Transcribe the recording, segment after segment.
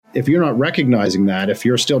if you're not recognizing that, if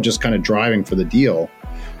you're still just kind of driving for the deal,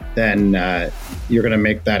 then you're going to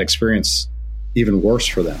make that experience even worse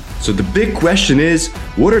for them. So the big question is,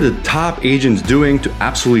 what are the top agents doing to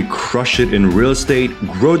absolutely crush it in real estate,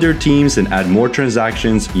 grow their teams, and add more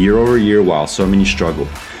transactions year over year while so many struggle?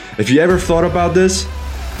 If you ever thought about this,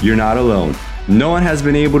 you're not alone. No one has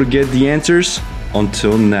been able to get the answers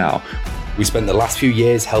until now. We spent the last few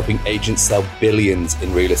years helping agents sell billions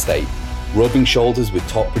in real estate, rubbing shoulders with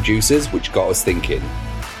top producers, which got us thinking,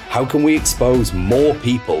 how can we expose more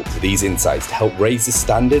people to these insights to help raise the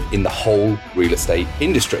standard in the whole real estate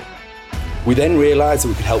industry? We then realized that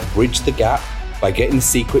we could help bridge the gap by getting the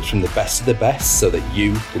secrets from the best of the best so that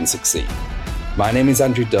you can succeed. My name is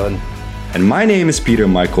Andrew Dunn. And my name is Peter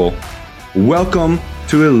Michael. Welcome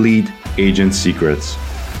to Elite Agent Secrets.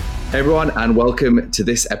 Hey everyone, and welcome to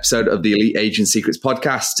this episode of the Elite Agent Secrets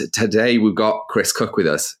podcast. Today we've got Chris Cook with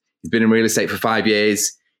us. He's been in real estate for 5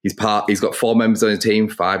 years. He's got 4 members on his team,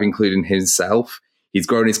 5 including himself. He's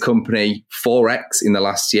grown his company 4x in the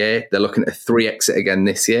last year. They're looking at a 3x it again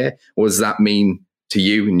this year. What does that mean to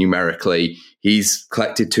you numerically? He's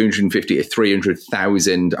collected 250 to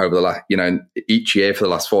 300,000 over the each year for the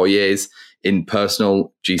last 4 years in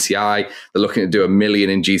personal GCI. They're looking to do $1 million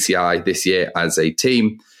in GCI this year as a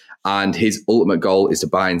team. And his ultimate goal is to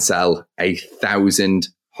buy and sell 1,000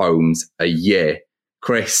 homes a year.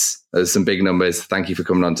 Chris, there's some big numbers. Thank you for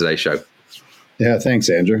coming on today's show. Yeah, thanks,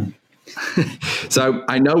 Andrew. So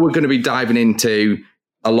I know we're going to be diving into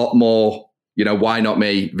a lot more, why not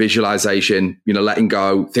me, visualization, letting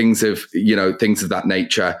go, things of that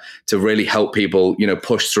nature to really help people,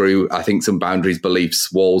 push through, I think, some boundaries,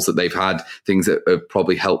 beliefs, walls that they've had, things that have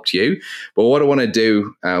probably helped you. But what I want to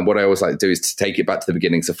do, what I always like to do is to take it back to the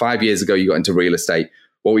beginning. So 5 years ago, you got into real estate.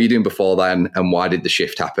 What were you doing before then? And why did the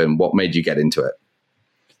shift happen? What made you get into it?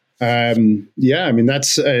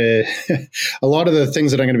 That's a lot of the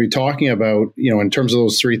things that I'm going to be talking about, in terms of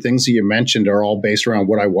those 3 things that you mentioned are all based around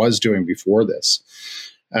what I was doing before this.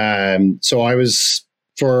 So I was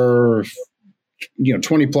for,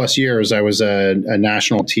 20 plus years, I was a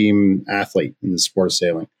national team athlete in the sport of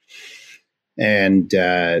sailing. And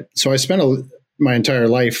so I spent my entire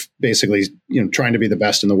life basically, trying to be the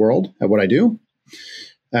best in the world at what I do.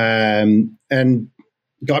 And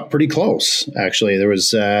got pretty close, actually. There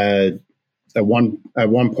was at one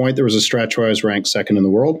point there was a stretch where I was ranked 2nd in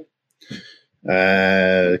the world.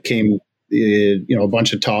 Came a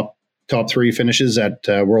bunch of top 3 finishes at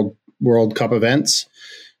World Cup events,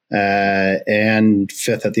 and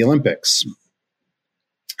 5th at the Olympics.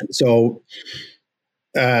 So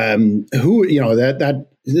that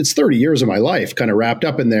it's 30 years of my life kind of wrapped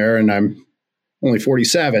up in there, and I'm only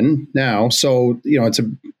 47 now. So it's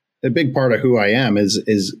a big part of who I am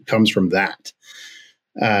comes from that.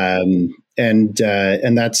 And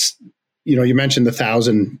that's, you mentioned the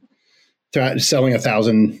 1,000, selling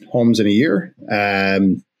 1,000 homes in a year. I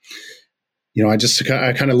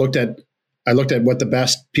kind of looked at what the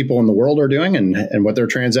best people in the world are doing and what their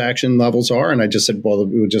transaction levels are. And I just said, well,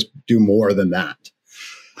 we would just do more than that.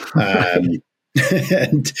 I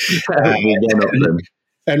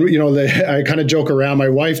kind of joke around. My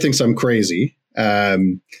wife thinks I'm crazy.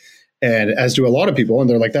 And as do a lot of people, and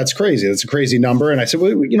they're like, "That's crazy. That's a crazy number." And I said,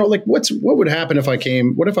 "Well, what would happen if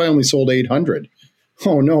what if I only sold 800?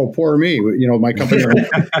 Oh no, poor me. My company,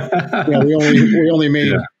 we only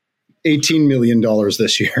made $18 million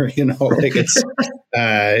this year. It's,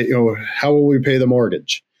 how will we pay the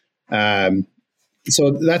mortgage?" So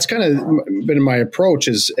that's kind of been my approach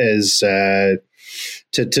is to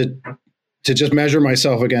just measure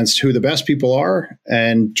myself against who the best people are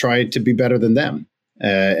and try to be better than them.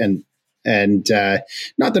 And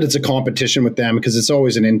not that it's a competition with them, because it's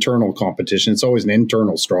always an internal competition. It's always an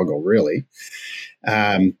internal struggle, really.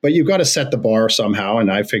 But you've got to set the bar somehow.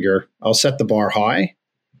 And I figure I'll set the bar high.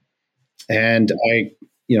 And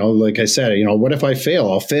like I said, what if I fail?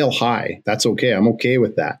 I'll fail high. That's okay. I'm okay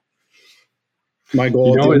with that. My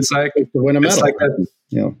goal is to win a medal.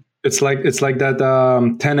 It's like that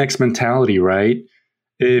 10x mentality, right?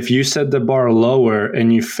 If you set the bar lower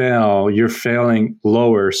and you fail, you're failing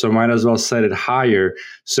lower. So might as well set it higher.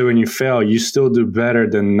 So when you fail, you still do better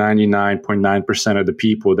than 99.9% of the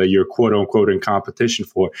people that you're quote unquote in competition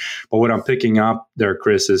for. But what I'm picking up there,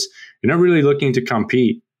 Chris, is you're not really looking to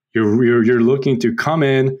compete. You're looking to come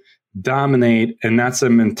in, dominate. And that's a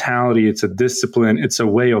mentality. It's a discipline. It's a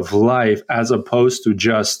way of life, as opposed to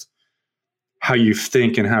just how you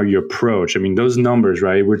think and how you approach. I mean, those numbers,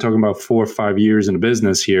 right? We're talking about 4 or 5 years in the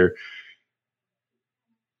business here.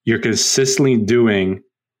 You're consistently doing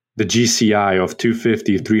the GCI of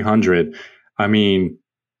 250, 300. I mean,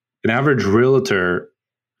 an average realtor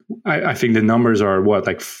I think the numbers are what,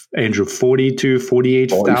 like Andrew, 40 to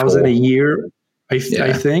 48,000 a year. I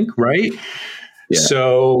think, right? Yeah.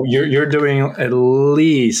 So you're doing at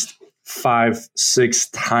least 5-6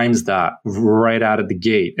 times that right out of the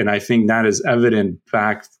gate, and I think that is evident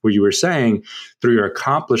back what you were saying through your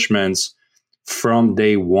accomplishments from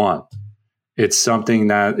day one. It's something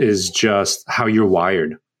that is just how you're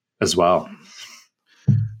wired as well.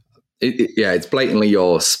 It's blatantly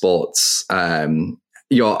your sports.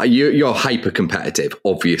 You're hyper competitive,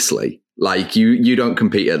 obviously. Like you don't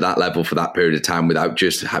compete at that level for that period of time without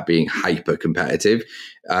just being hyper competitive.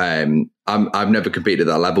 I've never competed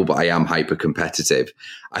at that level, but I am hyper competitive.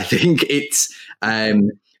 I think it's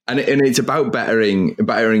and it's about bettering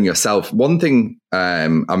yourself. One thing,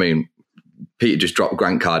 Peter just dropped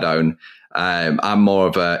Grant Cardone. I'm more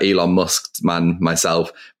of a Elon Musk man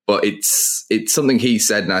myself, but it's something he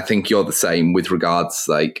said, and I think you're the same with regards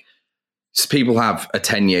like. So people have a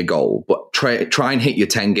 10-year goal, but try and hit your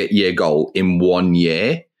 10-year goal in 1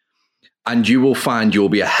 year, and you will find you'll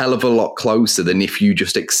be a hell of a lot closer than if you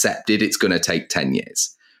just accepted it's going to take 10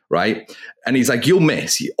 years, right? And he's like, you'll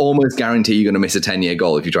miss. You almost guarantee you're going to miss a 10-year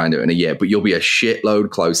goal if you try and do it in a year, but you'll be a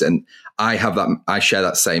shitload closer. And I share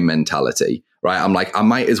that same mentality, right? I'm like, I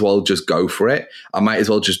might as well just go for it. I might as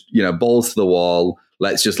well just, balls to the wall.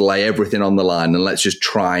 Let's just lay everything on the line and let's just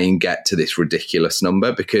try and get to this ridiculous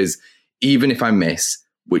number, because even if I miss,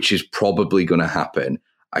 which is probably going to happen,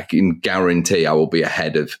 I can guarantee I will be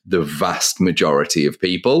ahead of the vast majority of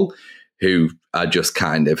people who are just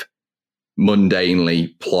kind of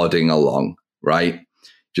mundanely plodding along, right?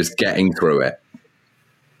 Just getting through it.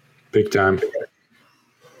 Big time.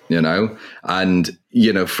 And,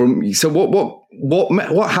 so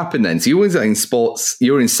what happened then? So you were in sports,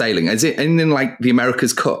 you were in sailing. Is it in like the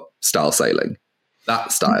America's Cup style sailing?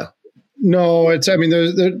 That style? No,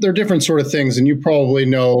 they're different sort of things, and you probably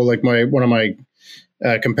know, like one of my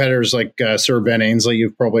competitors, like Sir Ben Ainsley.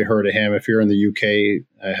 You've probably heard of him if you're in the UK.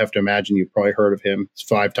 I have to imagine you've probably heard of him. He's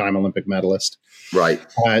a 5-time Olympic medalist. Right.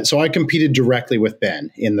 So I competed directly with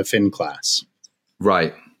Ben in the Finn class.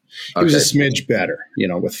 Right. He was a smidge better,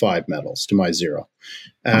 with 5 medals to my 0.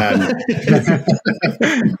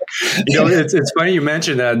 It's funny you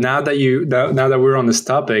mentioned that. Now that we're on this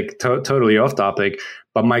topic, totally off topic,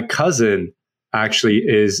 but my cousin actually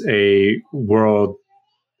is a world.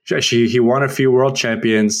 He won a few world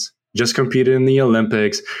champions, just competed in the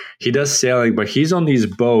Olympics. He does sailing, but he's on these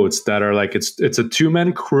boats that are like it's a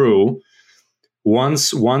 2-man crew.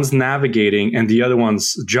 One's navigating and the other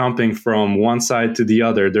one's jumping from one side to the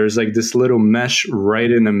other. There's like this little mesh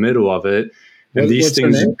right in the middle of it, and these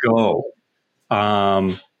things go.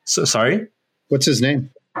 Sorry? What's his name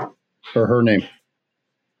or her name?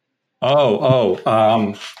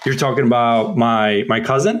 You're talking about my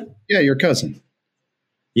cousin? Yeah, your cousin.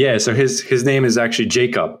 Yeah, so his name is actually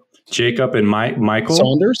Jacob and Michael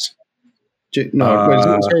Saunders.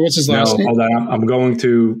 What's his last name? Hold on, I'm going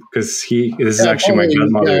to, because this is actually my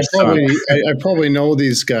grandmother's son. I probably know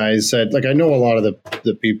these guys. That, like, I know a lot of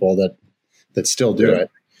the people that still do it.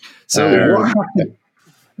 So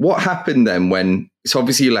what happened then when? So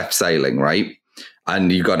obviously you left sailing, right?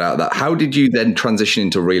 And you got out of that. How did you then transition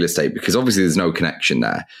into real estate? Because obviously there's no connection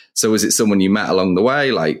there. So was it someone you met along the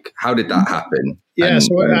way? Like, how did that happen? Yeah.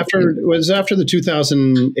 After the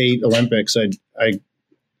 2008 Olympics, I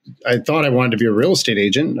thought I wanted to be a real estate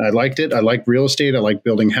agent. I liked it. I liked real estate. I liked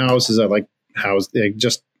building houses. I liked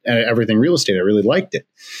just everything real estate. I really liked it.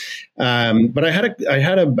 But I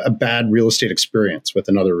had a bad real estate experience with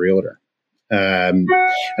another realtor. And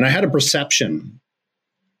I had a perception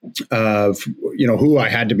of, who I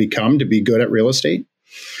had to become to be good at real estate,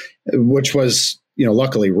 which was,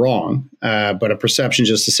 luckily wrong, but a perception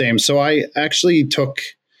just the same. So I actually took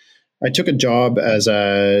a job as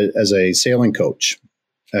a sailing coach,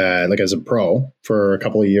 like as a pro for a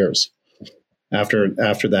couple of years after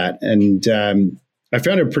that. And I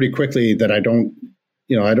found out pretty quickly that I don't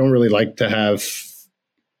really like to have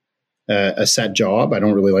a set job. I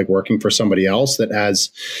don't really like working for somebody else that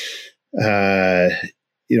has,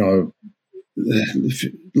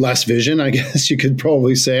 less vision, I guess you could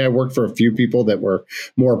probably say. I worked for a few people that were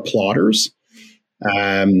more plotters.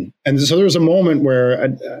 And so there was a moment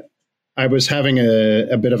where I was having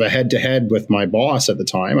a bit of a head-to-head with my boss at the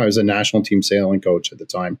time. I was a national team sailing coach at the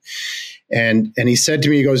time. And he said to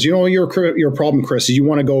me, he goes, your problem, Chris, is you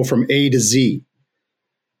want to go from A to Z.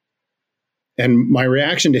 And my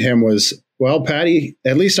reaction to him was, well, Patty,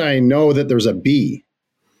 at least I know that there's a B.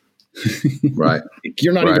 Right.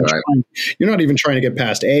 You're not even trying to get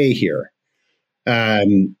past A here.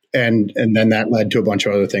 And then that led to a bunch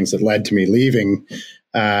of other things that led to me leaving.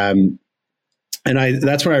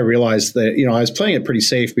 that's when I realized that, I was playing it pretty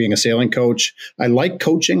safe being a sailing coach. I like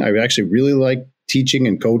coaching. I actually really like teaching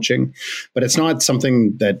and coaching, but it's not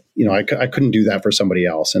something that, I couldn't do that for somebody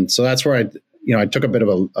else. And so that's where I took a bit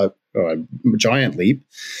of a giant leap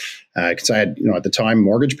because I had, at the time,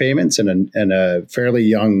 mortgage payments and a fairly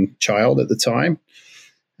young child at the time.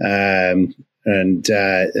 And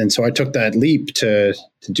so I took that leap to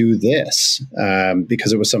do this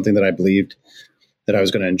because it was something that I believed that I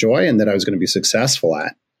was going to enjoy and that I was going to be successful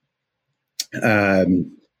at.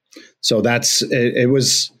 So it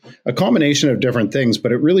was a combination of different things,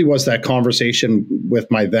 but it really was that conversation with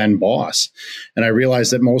my then boss. And I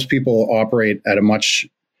realized that most people operate at a much,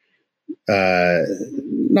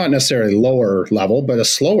 not necessarily lower level, but a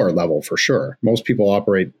slower level for sure. Most people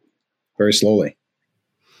operate very slowly.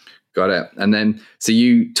 Got it. And then, so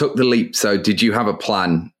you took the leap. So did you have a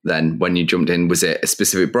plan then when you jumped in? Was it a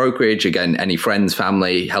specific brokerage? Again, any friends,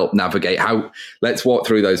 family help navigate? Let's walk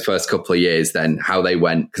through those first couple of years then, how they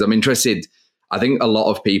went. Because I'm interested. I think a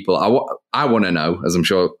lot of people, I want to know, as I'm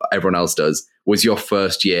sure everyone else does, was your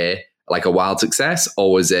first year like a wild success,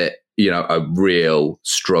 or was it, a real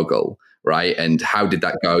struggle, right? And how did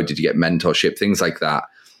that go? Did you get mentorship, things like that?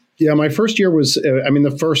 Yeah, my first year was,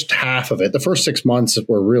 the first half of it, the first 6 months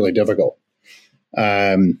were really difficult.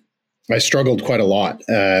 I struggled quite a lot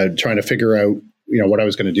trying to figure out, what I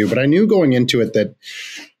was going to do. But I knew going into it that,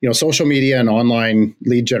 social media and online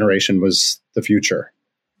lead generation was the future.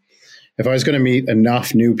 If I was going to meet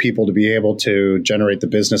enough new people to be able to generate the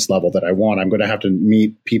business level that I want, I'm going to have to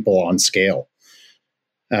meet people on scale.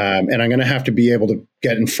 And I'm going to have to be able to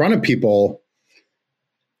get in front of people.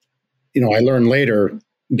 I learned later,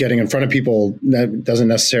 getting in front of people, that doesn't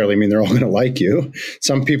necessarily mean they're all going to like you.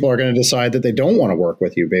 Some people are going to decide that they don't want to work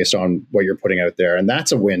with you based on what you're putting out there. And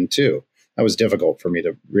that's a win too. That was difficult for me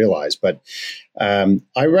to realize. But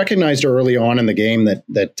I recognized early on in the game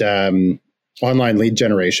that online lead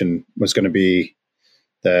generation was going to be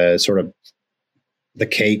the sort of the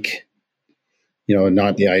cake,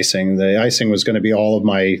 not the icing. The icing was going to be all of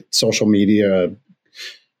my social media,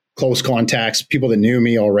 close contacts, people that knew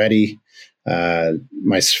me already,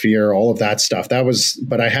 my sphere, all of that stuff.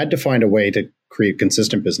 But I had to find a way to create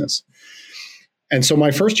consistent business. And so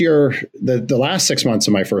my first year, the last 6 months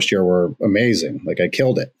of my first year were amazing. Like I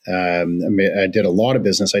killed it. I did a lot of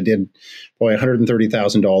business. I did probably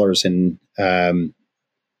 $130,000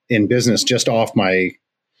 in business just off my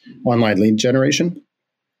online lead generation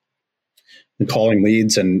and calling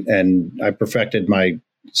leads. And I perfected my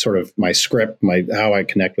script, how I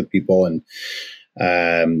connect with people and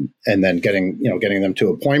then getting them to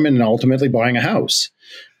appointment and ultimately buying a house.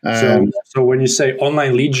 So when you say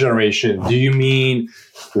online lead generation, do you mean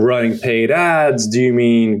running paid ads? Do you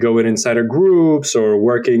mean going insider groups or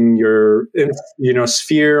working your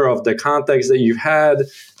sphere of the contacts that you've had?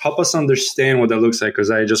 Help us understand what that looks like, because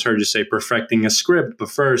I just heard you say perfecting a script, but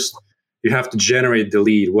first you have to generate the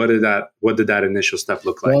lead. What did that initial step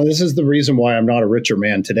look like? Well, this is the reason why I'm not a richer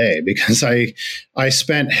man today, because I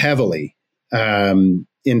spent heavily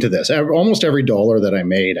into this. Almost every dollar that I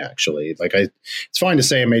made, actually, it's fine to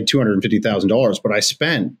say I made $250,000, but I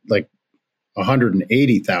spent like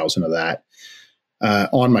 $180,000 of that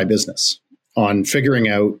on my business, on figuring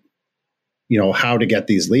out, how to get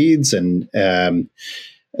these leads. And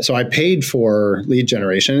so I paid for lead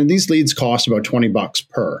generation, and these leads cost about $20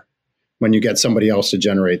 per when you get somebody else to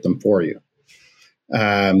generate them for you.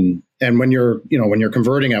 And when you're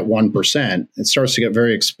converting at 1%, it starts to get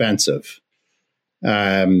very expensive.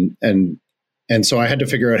 And so I had to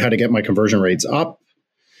figure out how to get my conversion rates up.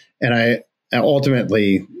 And I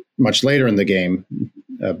ultimately, much later in the game,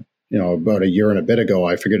 about a year and a bit ago,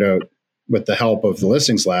 I figured out, with the help of the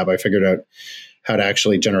Listings Lab, I figured out how to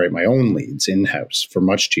actually generate my own leads in-house for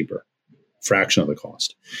much cheaper, fraction of the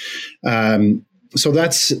cost. So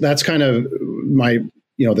that's kind of my,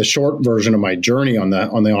 the short version of my journey on the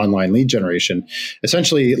online lead generation.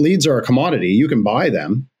 Essentially, leads are a commodity. You can buy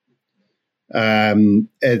them.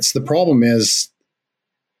 It's the problem is,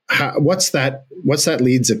 what's that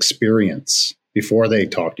lead's experience before they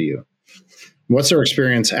talk to you? What's their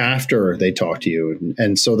experience after they talk to you?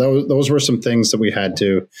 And so those were some things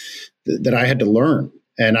that I had to learn,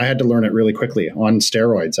 and I had to learn it really quickly on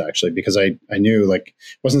steroids, actually, because I knew it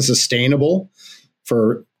wasn't sustainable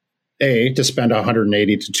for to spend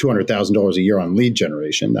 $180,000 to $200,000 a year on lead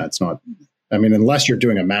generation. That's not, unless you're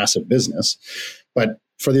doing a massive business, but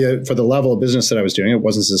for the level of business that I was doing, it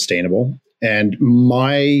wasn't sustainable. And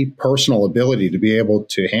my personal ability to be able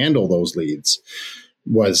to handle those leads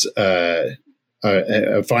was a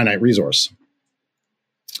finite resource.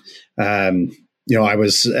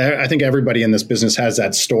 I think everybody in this business has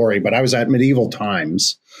that story, but I was at medieval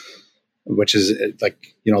times, which is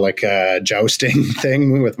like a jousting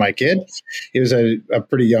thing with my kid. He was a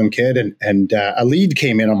pretty young kid, and a lead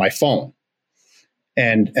came in on my phone.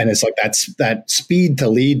 And it's like that speed to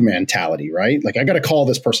lead mentality, right? Like, I got to call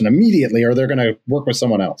this person immediately or they're going to work with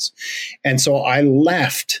someone else. And so I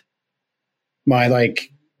left my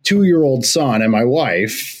 2-year-old son and my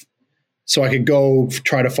wife so I could go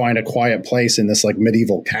try to find a quiet place in this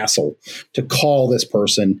medieval castle to call this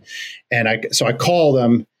person. And I call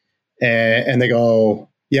them and they go,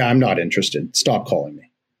 "Yeah, I'm not interested. Stop calling me."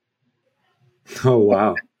 Oh,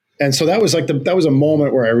 wow. And so that was that was a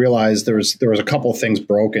moment where I realized there was a couple of things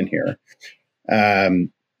broken here.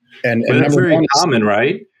 And that's very common,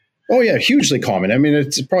 right? Oh yeah, hugely common. I mean,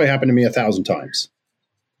 it's probably happened to me 1,000 times.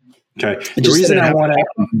 Okay. The reason I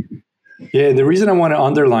want to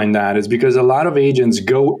underline that is because a lot of agents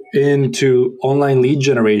go into online lead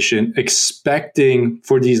generation expecting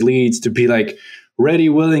for these leads to be ready,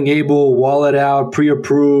 willing, able, wallet out,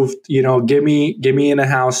 pre-approved, get me in a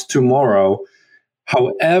house tomorrow.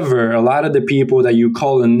 However, a lot of the people that you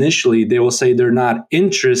call initially, they will say they're not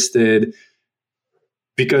interested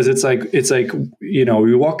because it's like,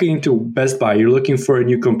 you're walking into Best Buy, you're looking for a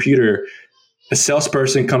new computer. A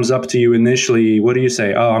salesperson comes up to you initially. What do you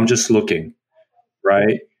say? "Oh, I'm just looking,"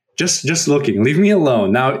 right? Just looking. Leave me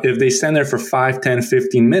alone. Now, if they stand there for 5, 10,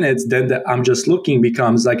 15 minutes, then the "I'm just looking"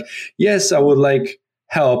 becomes "Yes, I would like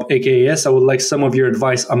help," aka "Yes, I would like some of your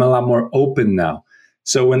advice. I'm a lot more open now."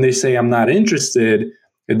 So when they say "I'm not interested,"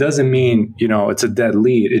 it doesn't mean, it's a dead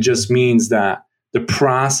lead. It just means that the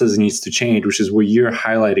process needs to change, which is what you're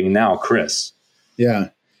highlighting now, Chris.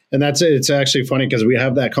 Yeah. And that's it. It's actually funny because we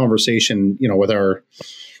have that conversation,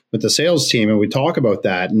 with the sales team, and we talk about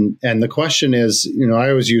that. And the question is, I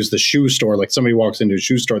always use the shoe store. Like, somebody walks into a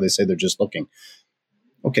shoe store, they say they're just looking.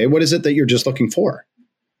 Okay, what is it that you're just looking for?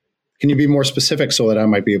 Can you be more specific so that I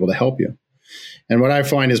might be able to help you? And what I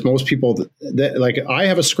find is most people that I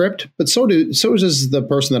have a script, but so does the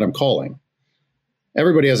person that I'm calling.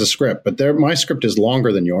 Everybody has a script, but my script is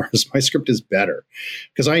longer than yours. My script is better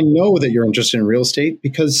because I know that you're interested in real estate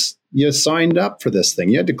because you signed up for this thing.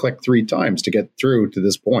 You had to click 3 times to get through to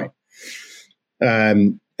this point.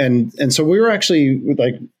 And so we were actually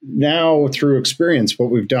now through experience, what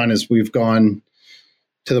we've done is we've gone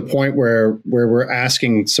to the point where we're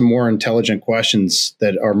asking some more intelligent questions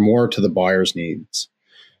that are more to the buyer's needs.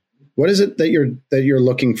 What is it that you're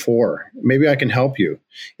looking for? Maybe I can help you.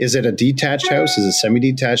 Is it a detached house? Is it a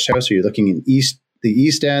semi-detached house? Are you looking in the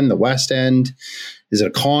east end, the west end? Is it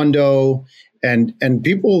a condo? And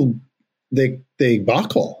people they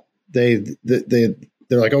buckle. They're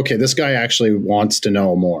like, okay, this guy actually wants to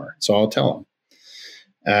know more, so I'll tell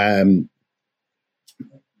him.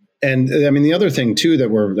 And I mean, the other thing too that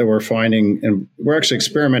we're finding, and we're actually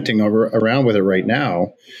experimenting around with it right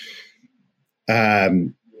now,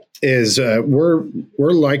 is we're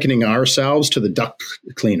likening ourselves to the duct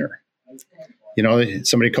cleaner.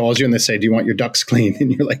 Somebody calls you and they say, "Do you want your ducts clean?"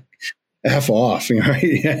 And you're like, "F off,"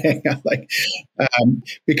 right?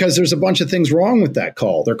 Because there's a bunch of things wrong with that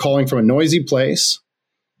call. They're calling from a noisy place.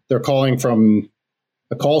 They're calling from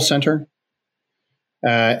a call center.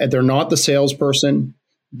 They're not the salesperson.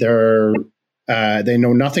 They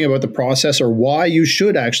know nothing about the process or why you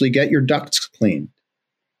should actually get your ducts cleaned.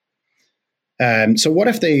 So what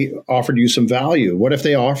if they offered you some value? What if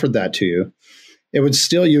they offered that to you? You would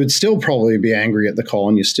still probably be angry at the call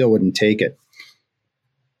and you still wouldn't take it.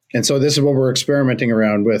 And so this is what we're experimenting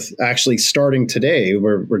around with. Actually, starting today,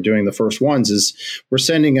 we're doing the first ones. Is we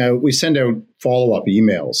send out follow-up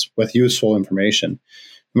emails with useful information.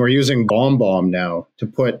 And we're using BombBomb now to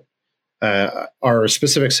put our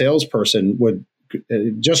specific salesperson would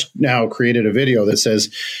just now created a video that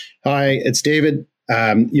says, "Hi, it's David.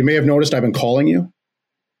 You may have noticed I've been calling you,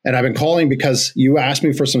 and I've been calling because you asked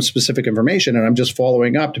me for some specific information, and I'm just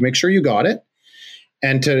following up to make sure you got it,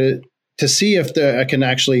 and to see if I can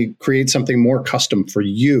actually create something more custom for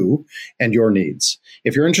you and your needs.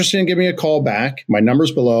 If you're interested in giving me a call back, my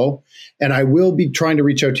number's below, and I will be trying to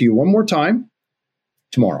reach out to you one more time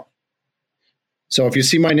tomorrow. So if you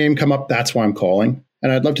see my name come up, that's why I'm calling,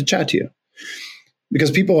 and I'd love to chat to you."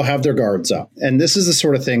 Because people have their guards up. And this is the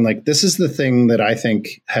sort of thing, this is the thing that I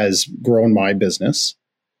think has grown my business,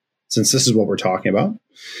 since this is what we're talking about,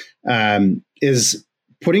 is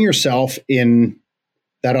putting yourself in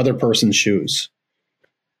that other person's shoes.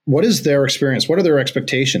 What is their experience? What are their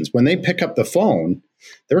expectations? When they pick up the phone,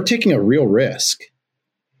 they're taking a real risk.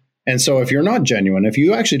 And so if you're not genuine, if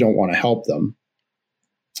you actually don't want to help them,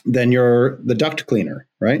 then you're the duct cleaner,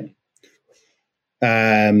 right?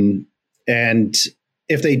 And And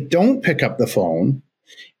if they don't pick up the phone,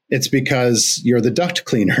 it's because you're the duct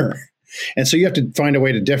cleaner. And so you have to find a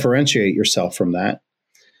way to differentiate yourself from that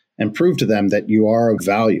and prove to them that you are of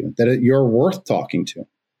value, that you're worth talking to.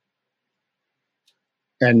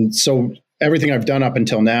 And so everything I've done up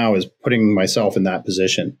until now is putting myself in that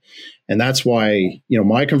position. And that's why,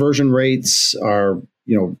 my conversion rates are,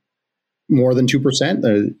 more than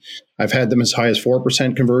 2%. I've had them as high as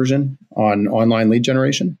 4% conversion on online lead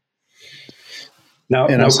generation. Now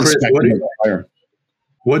Chris,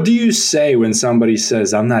 what do you say when somebody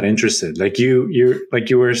says, I'm not interested? Like you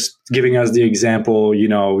were giving us the example,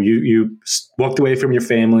 you walked away from your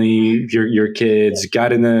family, your kids,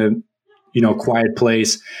 got in a, quiet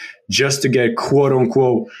place just to get quote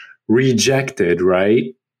unquote rejected,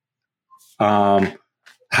 right?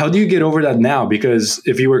 How do you get over that now? Because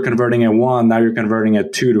if you were converting at 1, now you're converting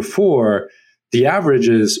at 2 to 4. The average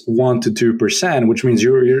is 1 to 2%, which means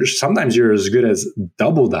you're sometimes you're as good as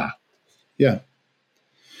double that. Yeah.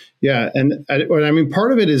 Yeah. And I mean,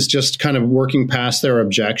 part of it is just kind of working past their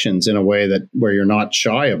objections in a way where you're not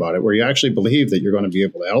shy about it, where you actually believe that you're going to be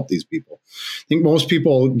able to help these people. I think most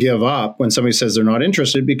people give up when somebody says they're not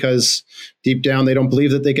interested because deep down they don't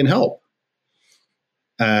believe that they can help.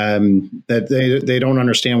 That they don't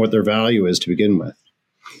understand what their value is to begin with.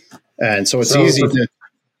 And so it's easy to,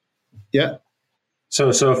 yeah.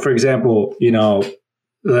 So for example,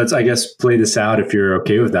 let's, I guess, play this out if you're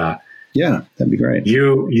okay with that. Yeah, that'd be great.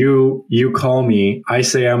 You call me, I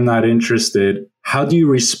say I'm not interested. How do you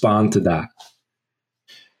respond to that?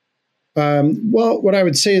 Well, what I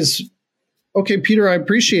would say is, okay, Peter, I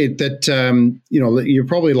appreciate that, you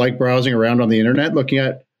probably like browsing around on the internet, looking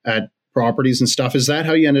at properties and stuff. Is that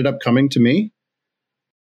how you ended up coming to me?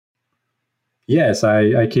 Yes,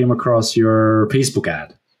 I came across your Facebook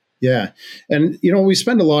ad. Yeah. And, we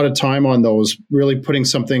spend a lot of time on those, really putting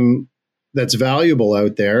something that's valuable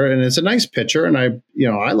out there. And it's a nice picture. And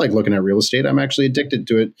I like looking at real estate. I'm actually addicted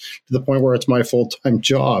to it to the point where it's my full-time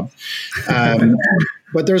job.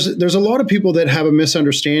 But there's a lot of people that have a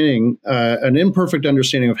misunderstanding, an imperfect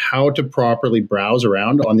understanding of how to properly browse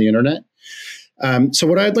around on the internet. So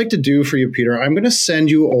what I'd like to do for you, Peter, I'm going to send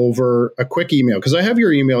you over a quick email because I have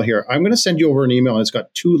your email here. I'm going to send you over an email and it's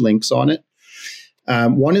got 2 links on it.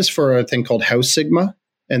 One is for a thing called House Sigma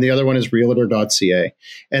and the other one is realtor.ca.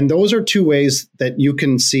 And those are 2 ways that you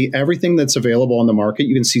can see everything that's available on the market.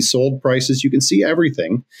 You can see sold prices. You can see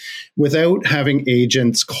everything without having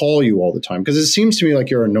agents call you all the time. Because it seems to me like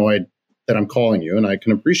you're annoyed that I'm calling you, and I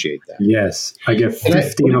can appreciate that. Yes, I get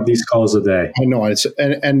 15 of these calls a day. I know,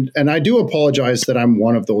 and I do apologize that I'm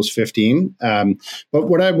one of those 15. But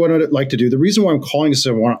what I would like to do, the reason why I'm calling is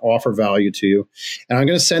I want to offer value to you, and I'm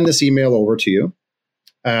going to send this email over to you.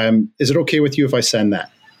 Is it okay with you if I send that?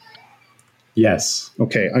 Yes.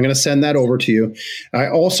 Okay, I'm going to send that over to you.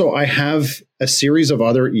 I have a series of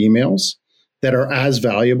other emails that are as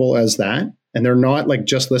valuable as that. And they're not like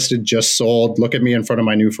just listed, just sold, look at me in front of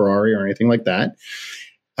my new Ferrari or anything like that.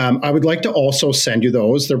 I would like to also send you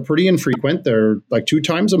those. They're pretty infrequent. They're like 2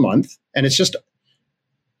 times a month. And it's just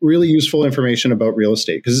really useful information about real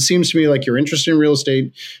estate because it seems to me like you're interested in real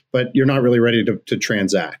estate, but you're not really ready to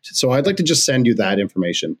transact. So I'd like to just send you that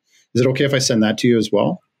information. Is it okay if I send that to you as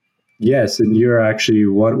well? Yes, and you're actually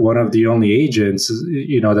one of the only agents,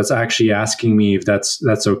 that's actually asking me if that's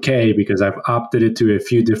okay because I've opted it to a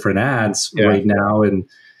few different ads right now, and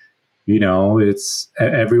it's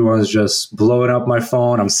everyone's just blowing up my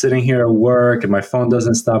phone. I'm sitting here at work, and my phone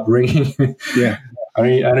doesn't stop ringing. Yeah, I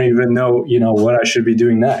don't even know what I should be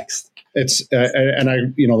doing next. It's and I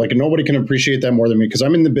nobody can appreciate that more than me because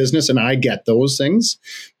I'm in the business and I get those things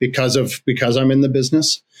because I'm in the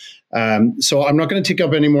business. So I'm not going to take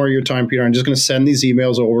up any more of your time, Peter. I'm just going to send these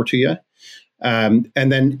emails over to you. And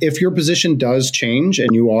then if your position does change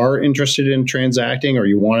and you are interested in transacting or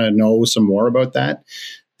you want to know some more about that,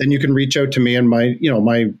 then you can reach out to me and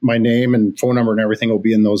my name and phone number and everything will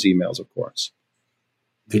be in those emails, of course.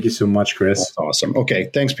 Thank you so much, Chris. That's awesome. Okay.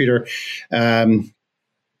 Thanks, Peter.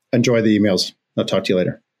 Enjoy the emails. I'll talk to you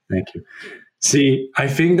later. Thank you. See, I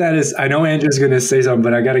think I know Andrew's going to say something,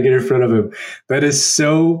 but I got to get in front of him. That is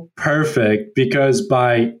so perfect because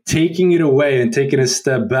by taking it away and taking a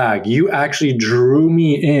step back, you actually drew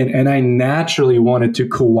me in and I naturally wanted to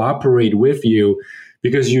cooperate with you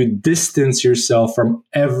because you distance yourself from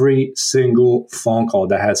every single phone call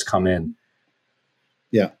that has come in.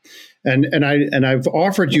 Yeah. And I've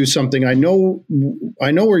offered you something. I know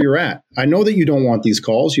where you're at. I know that you don't want these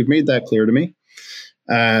calls. You've made that clear to me.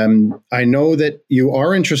 I know that you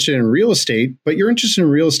are interested in real estate, but you're interested in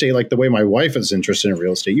real estate like the way my wife is interested in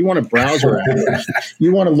real estate. You want to browse around.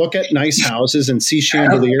 You want to look at nice houses and see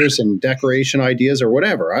chandeliers and decoration ideas or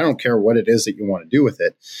whatever. I don't care what it is that you want to do with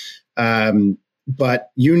it. But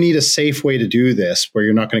you need a safe way to do this where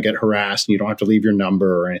you're not going to get harassed and you don't have to leave your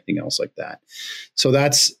number or anything else like that. So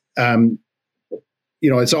that's,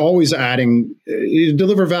 it's always adding, you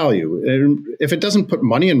deliver value. And if it doesn't put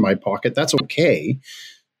money in my pocket, that's okay.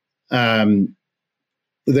 The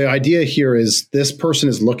idea here is this person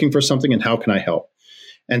is looking for something and how can I help?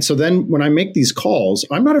 And so then when I make these calls,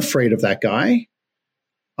 I'm not afraid of that guy.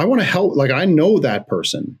 I want to help. Like, I know that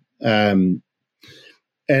person.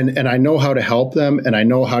 And I know how to help them, and I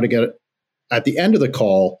know how to get it. At the end of the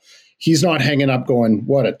call, he's not hanging up going,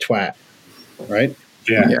 what a twat, right?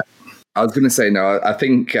 Yeah. I was going to say, no, I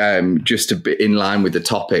think just a bit in line with the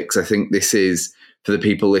topics, I think this is for the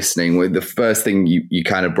people listening. With the first thing you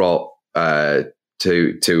kind of brought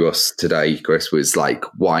to us today, Chris, was like,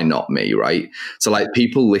 why not me, right? So like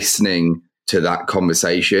people listening to that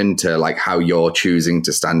conversation, to like how you're choosing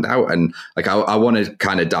to stand out. And like, I want to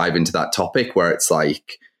kind of dive into that topic where it's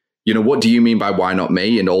like, what do you mean by why not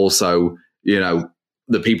me? And also,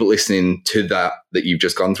 the people listening to that you've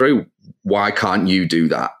just gone through, why can't you do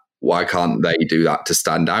that? Why can't they do that to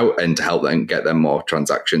stand out and to help them get them more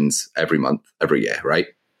transactions every month, every year, right?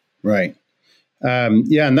 Right.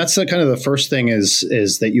 And that's the kind of the first thing is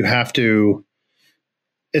that you have to,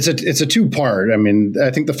 it's a two-part. I mean,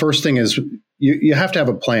 I think the first thing is you have to have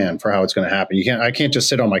a plan for how it's going to happen. I can't just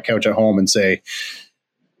sit on my couch at home and say,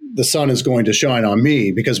 the sun is going to shine on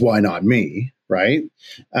me because why not me, right?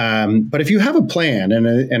 But if you have a plan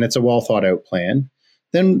and it's a well thought out plan,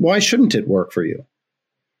 then why shouldn't it work for you?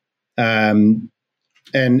 And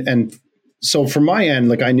so from my end,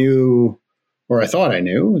 like I knew, or I thought I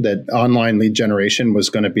knew, that online lead generation was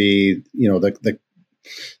going to be,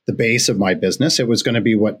 the base of my business. It was going to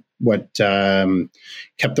be what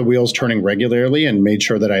kept the wheels turning regularly and made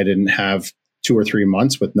sure that I didn't have 2 or 3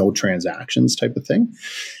 months with no transactions type of thing.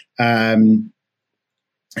 And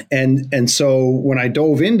so when I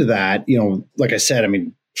dove into that, like I said, I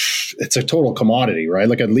mean, it's a total commodity, right?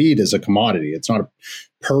 Like a lead is a commodity. It's not a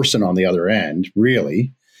person on the other end,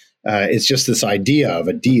 really. It's just this idea of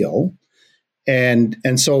a deal. And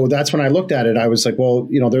so that's when I looked at it. I was like, well,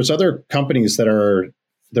 there's other companies there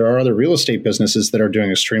are other real estate businesses that are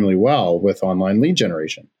doing extremely well with online lead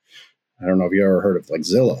generation. I don't know if you ever heard of like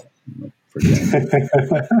Zillow, for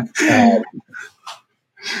example.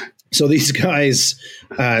 So these guys,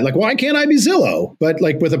 like, why can't I be Zillow? But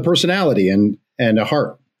like with a personality and a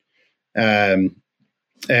heart, and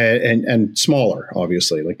smaller,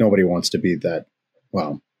 obviously. Like nobody wants to be that.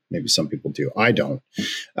 Well, maybe some people do. I don't.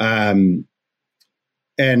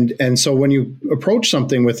 And so when you approach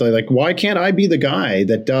something with like, why can't I be the guy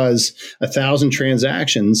that does 1,000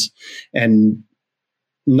 transactions and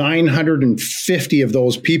 950 of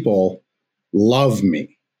those people love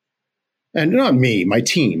me? And not me, my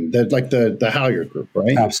team, the Halyard group,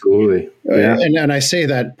 right? Absolutely. Yeah. And I say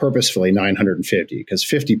that purposefully, 950, because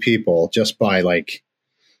 50 people just by like,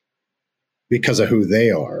 because of who they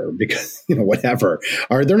are, because, whatever,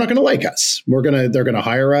 they're not going to like us. They're going to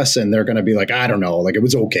hire us and they're going to be like, I don't know, like it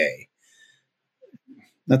was okay.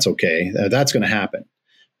 That's okay. That's going to happen.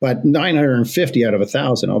 But 950 out of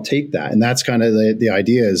 1,000, I'll take that. And that's kind of the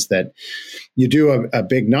idea, is that you do a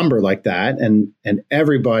big number like that, and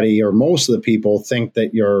everybody or most of the people think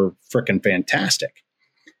that you're freaking fantastic.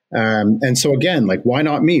 And so again, like, why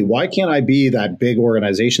not me? Why can't I be that big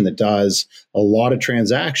organization that does a lot of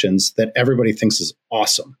transactions that everybody thinks is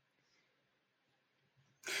awesome?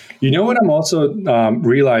 You know what I'm also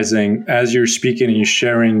realizing as you're speaking and you're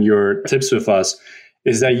sharing your tips with us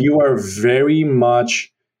is that you are very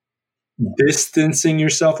much distancing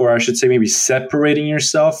yourself, or I should say maybe separating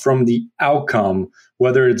yourself from the outcome,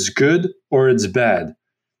 whether it's good or it's bad.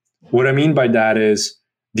 What I mean by that is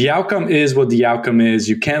the outcome is what the outcome is.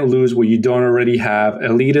 You can't lose what you don't already have.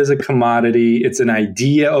 A lead is a commodity. It's an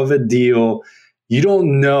idea of a deal. You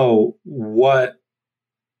don't know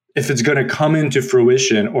if it's going to come into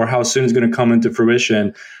fruition or how soon it's going to come into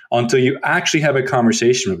fruition until you actually have a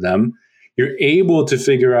conversation with them. You're able to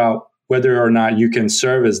figure out whether or not you can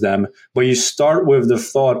service them, but you start with the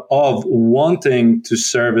thought of wanting to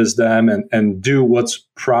service them and do what's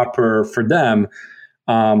proper for them.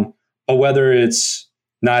 But whether it's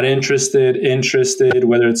not interested,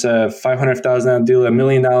 whether it's a $500,000 deal, $1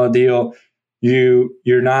 million deal,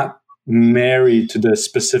 you're not married to the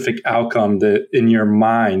specific outcome that in your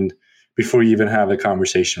mind before you even have a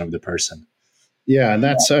conversation with the person. Yeah, and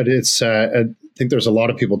that's it's think there's a lot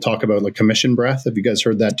of people talk about like commission breath. Have you guys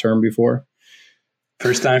heard that term before?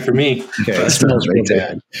 First time for me. Okay, it smells real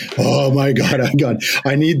bad. Oh my God,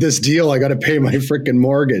 I need this deal. I got to pay my freaking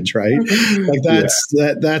mortgage, right? Like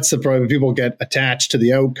that's the problem. People get attached to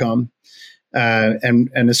the outcome, and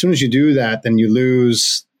as soon as you do that, then you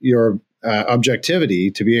lose your objectivity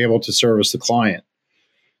to be able to service the client.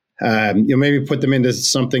 You'll maybe put them into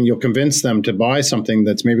something. You'll convince them to buy something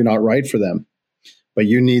that's maybe not right for them, but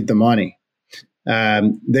you need the money.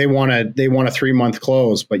 They want a 3-month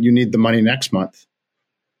close, but you need the money next month.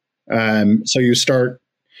 So you start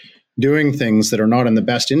doing things that are not in the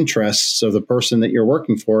best interests of the person that you're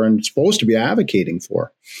working for and supposed to be advocating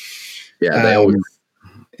for. Yeah, they always,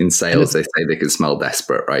 in sales, they say they can smell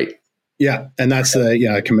desperate, right? Yeah, and that's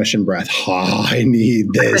the commission breath. Oh, I need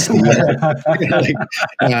this. And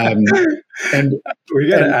we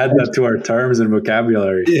got to add that to our terms and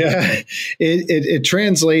vocabulary. Yeah, it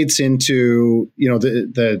translates into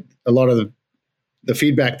a lot of the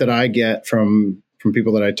feedback that I get from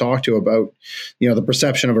people that I talk to about the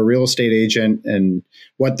perception of a real estate agent and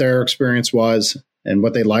what their experience was and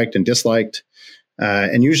what they liked and disliked.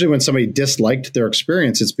 And usually when somebody disliked their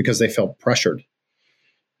experience, it's because they felt pressured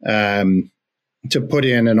to put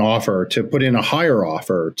in an offer, to put in a higher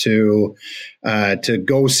offer, to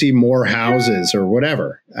go see more houses or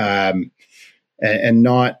whatever, and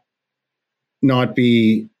not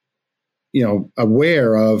be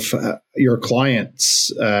aware of your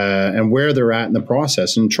clients and where they're at in the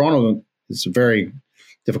process. And Toronto is a very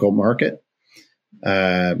difficult market.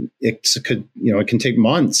 It can take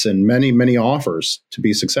months and many, many offers to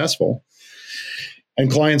be successful. And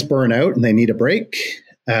clients burn out and they need a break.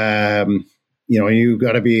 You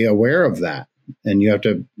got to be aware of that, and you have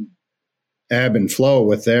to ebb and flow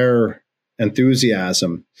with their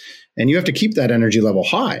enthusiasm, and you have to keep that energy level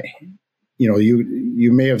high.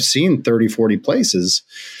 You may have seen 30, 40 places,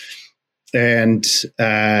 and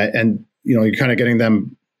you're kind of getting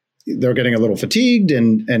them, they're getting a little fatigued.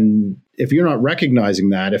 And if you're not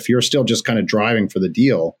recognizing that, if you're still just kind of driving for the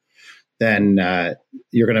deal, then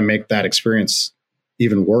you're going to make that experience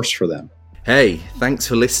even worse for them. Hey, thanks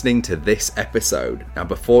for listening to this episode. Now,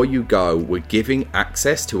 before you go, we're giving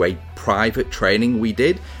access to a private training we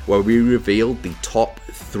did where we revealed the top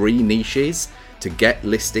 3 niches to get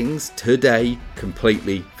listings today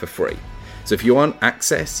completely for free. So if you want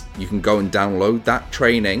access, you can go and download that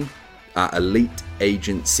training at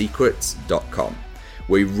eliteagentsecrets.com.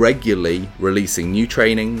 We're regularly releasing new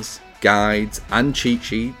trainings, guides and cheat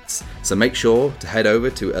sheets, so make sure to head over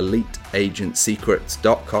to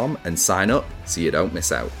eliteagentsecrets.com and sign up so you don't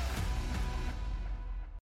miss out.